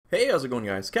Hey, how's it going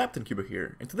guys? Captain Kuba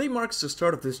here, and today marks the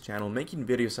start of this channel making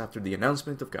videos after the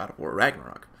announcement of God of War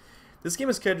Ragnarok. This game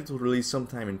is scheduled to release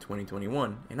sometime in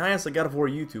 2021, and I as a God of War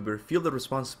YouTuber feel the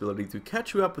responsibility to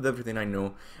catch you up with everything I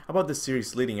know about the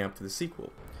series leading up to the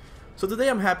sequel. So today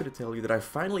I'm happy to tell you that I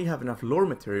finally have enough lore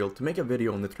material to make a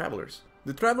video on the Travelers.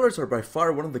 The Travelers are by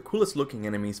far one of the coolest looking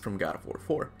enemies from God of War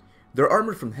 4. They're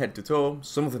armored from head to toe,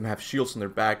 some of them have shields on their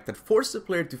back that force the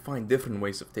player to find different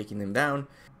ways of taking them down.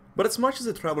 But as much as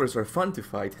the Travelers are fun to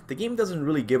fight, the game doesn't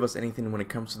really give us anything when it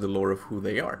comes to the lore of who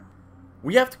they are.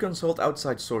 We have to consult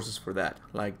outside sources for that,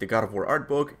 like the God of War art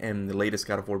book and the latest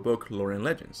God of War book, Lore and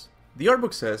Legends. The art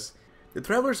book says, the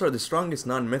Travelers are the strongest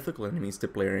non-mythical enemies the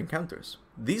player encounters.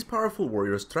 These powerful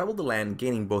warriors travel the land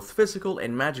gaining both physical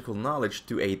and magical knowledge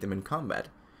to aid them in combat.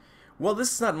 While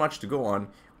this is not much to go on,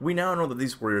 we now know that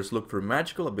these warriors look for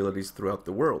magical abilities throughout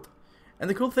the world. And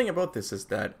the cool thing about this is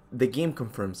that the game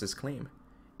confirms this claim.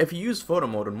 If you use photo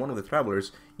mode on one of the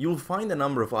Travelers, you will find a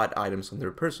number of odd items on their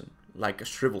person, like a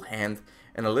shriveled hand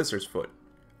and a lizard's foot.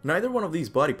 Neither one of these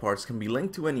body parts can be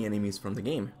linked to any enemies from the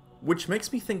game, which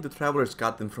makes me think the Travelers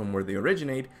got them from where they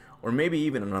originate, or maybe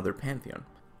even another pantheon.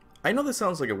 I know this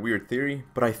sounds like a weird theory,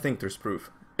 but I think there's proof.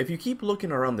 If you keep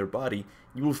looking around their body,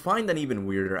 you will find an even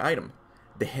weirder item,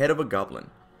 the head of a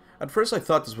goblin. At first I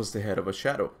thought this was the head of a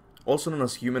shadow, also known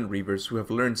as human reavers who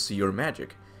have learned Sea or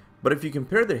Magic. But if you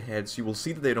compare their heads, you will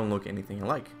see that they don't look anything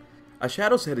alike. A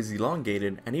Shadow's head is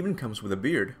elongated and even comes with a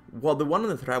beard, while the one on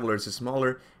the Travelers is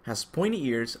smaller, has pointy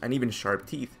ears, and even sharp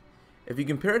teeth. If you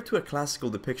compare it to a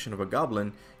classical depiction of a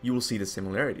goblin, you will see the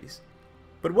similarities.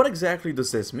 But what exactly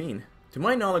does this mean? To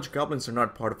my knowledge, goblins are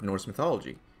not part of Norse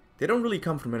mythology. They don't really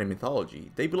come from any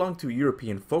mythology, they belong to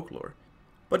European folklore.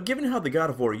 But given how the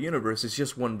God of War universe is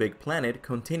just one big planet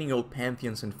containing old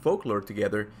pantheons and folklore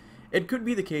together, it could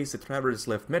be the case that Travelers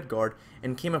left Midgard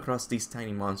and came across these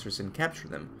tiny monsters and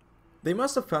captured them. They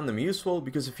must have found them useful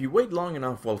because if you wait long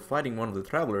enough while fighting one of the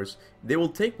Travelers, they will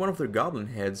take one of their goblin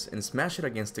heads and smash it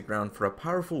against the ground for a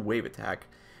powerful wave attack,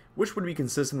 which would be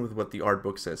consistent with what the art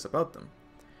book says about them.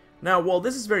 Now, while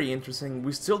this is very interesting,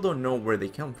 we still don't know where they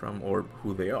come from or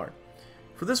who they are.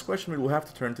 For this question, we will have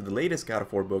to turn to the latest God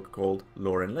of War book called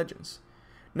Lore and Legends.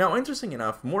 Now, interesting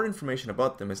enough, more information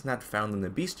about them is not found in the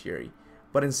bestiary,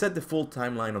 but instead the full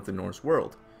timeline of the Norse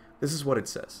world. This is what it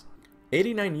says.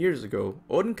 89 years ago,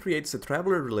 Odin creates the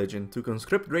Traveler religion to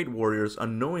conscript great warriors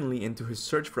unknowingly into his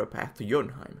search for a path to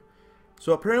Jotunheim.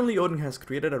 So apparently Odin has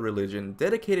created a religion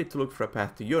dedicated to look for a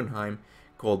path to Jotunheim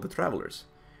called the Travelers.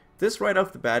 This right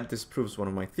off the bat disproves one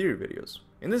of my theory videos.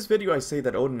 In this video I say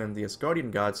that Odin and the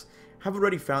Asgardian gods have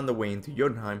already found a way into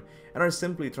Jotunheim and are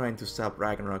simply trying to stop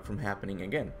Ragnarok from happening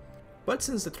again. But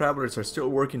since the Travelers are still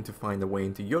working to find a way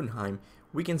into Jotunheim,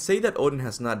 we can say that Odin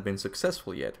has not been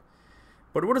successful yet.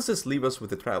 But what does this leave us with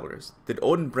the Travelers? Did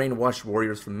Odin brainwash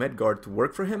warriors from Midgard to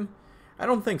work for him? I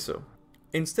don't think so.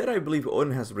 Instead, I believe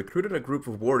Odin has recruited a group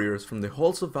of warriors from the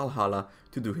halls of Valhalla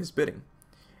to do his bidding.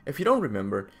 If you don't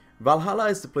remember, Valhalla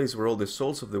is the place where all the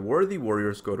souls of the worthy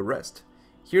warriors go to rest.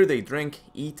 Here they drink,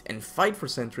 eat, and fight for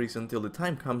centuries until the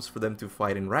time comes for them to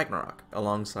fight in Ragnarok,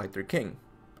 alongside their king,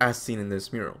 as seen in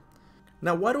this mural.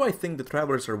 Now, why do I think the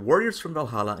Travelers are warriors from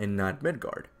Valhalla and not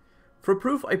Midgard? For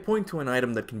proof, I point to an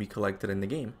item that can be collected in the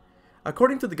game.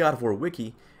 According to the God of War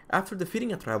wiki, after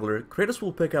defeating a Traveler, Kratos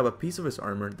will pick up a piece of his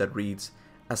armor that reads,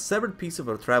 "A severed piece of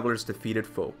a Traveler's defeated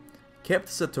foe, kept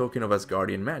as a token of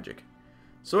Asgardian magic."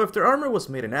 So if their armor was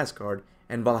made in Asgard,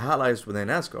 and Valhalla is within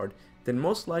Asgard, then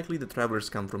most likely the Travelers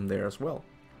come from there as well.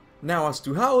 Now, as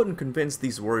to how Odin convinced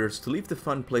these warriors to leave the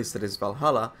fun place that is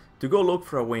Valhalla to go look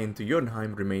for a way into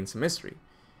Jotunheim remains a mystery.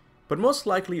 But most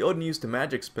likely Odin used a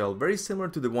magic spell very similar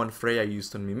to the one Freya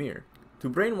used on Mimir,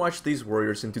 to brainwash these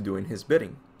warriors into doing his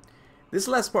bidding. This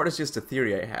last part is just a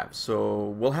theory I have, so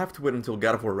we'll have to wait until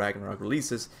God of War Ragnarok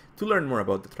releases to learn more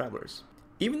about the Travelers.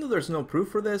 Even though there's no proof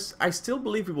for this, I still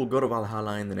believe we will go to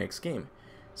Valhalla in the next game,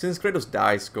 since Kratos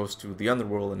dies, goes to the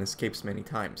underworld and escapes many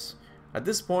times. At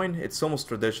this point, it's almost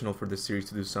traditional for the series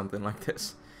to do something like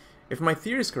this. If my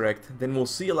theory is correct, then we'll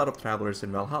see a lot of Travelers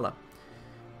in Valhalla.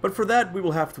 But for that, we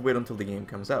will have to wait until the game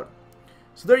comes out.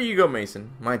 So there you go,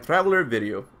 Mason, my Traveler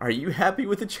video. Are you happy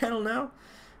with the channel now?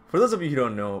 For those of you who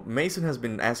don't know, Mason has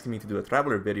been asking me to do a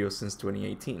Traveler video since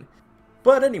 2018.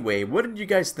 But anyway, what did you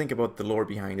guys think about the lore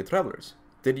behind the Travelers?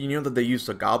 Did you know that they used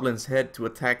a goblin's head to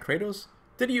attack Kratos?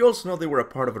 Did you also know they were a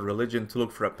part of a religion to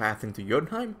look for a path into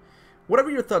Jotunheim? Whatever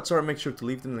your thoughts are, make sure to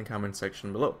leave them in the comment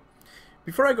section below.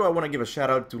 Before I go, I want to give a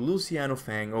shout out to Luciano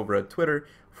Fang over at Twitter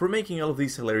for making all of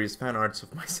these hilarious fan arts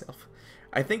of myself.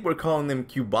 I think we're calling them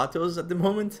Cubatos at the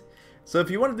moment. So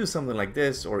if you want to do something like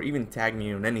this, or even tag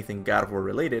me on anything God of War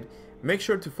related, make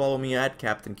sure to follow me at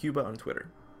Kaptain Kuba on Twitter.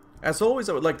 As always,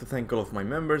 I would like to thank all of my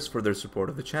members for their support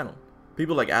of the channel.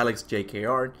 People like Alex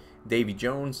JKR, Davy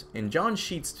Jones, and John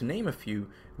Sheets, to name a few,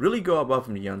 really go above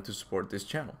and beyond to support this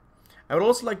channel. I would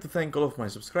also like to thank all of my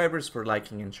subscribers for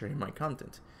liking and sharing my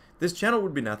content. This channel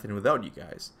would be nothing without you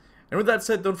guys. And with that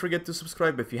said, don't forget to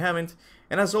subscribe if you haven't,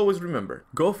 and as always remember,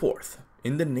 go forth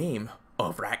in the name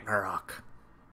of Ragnarok.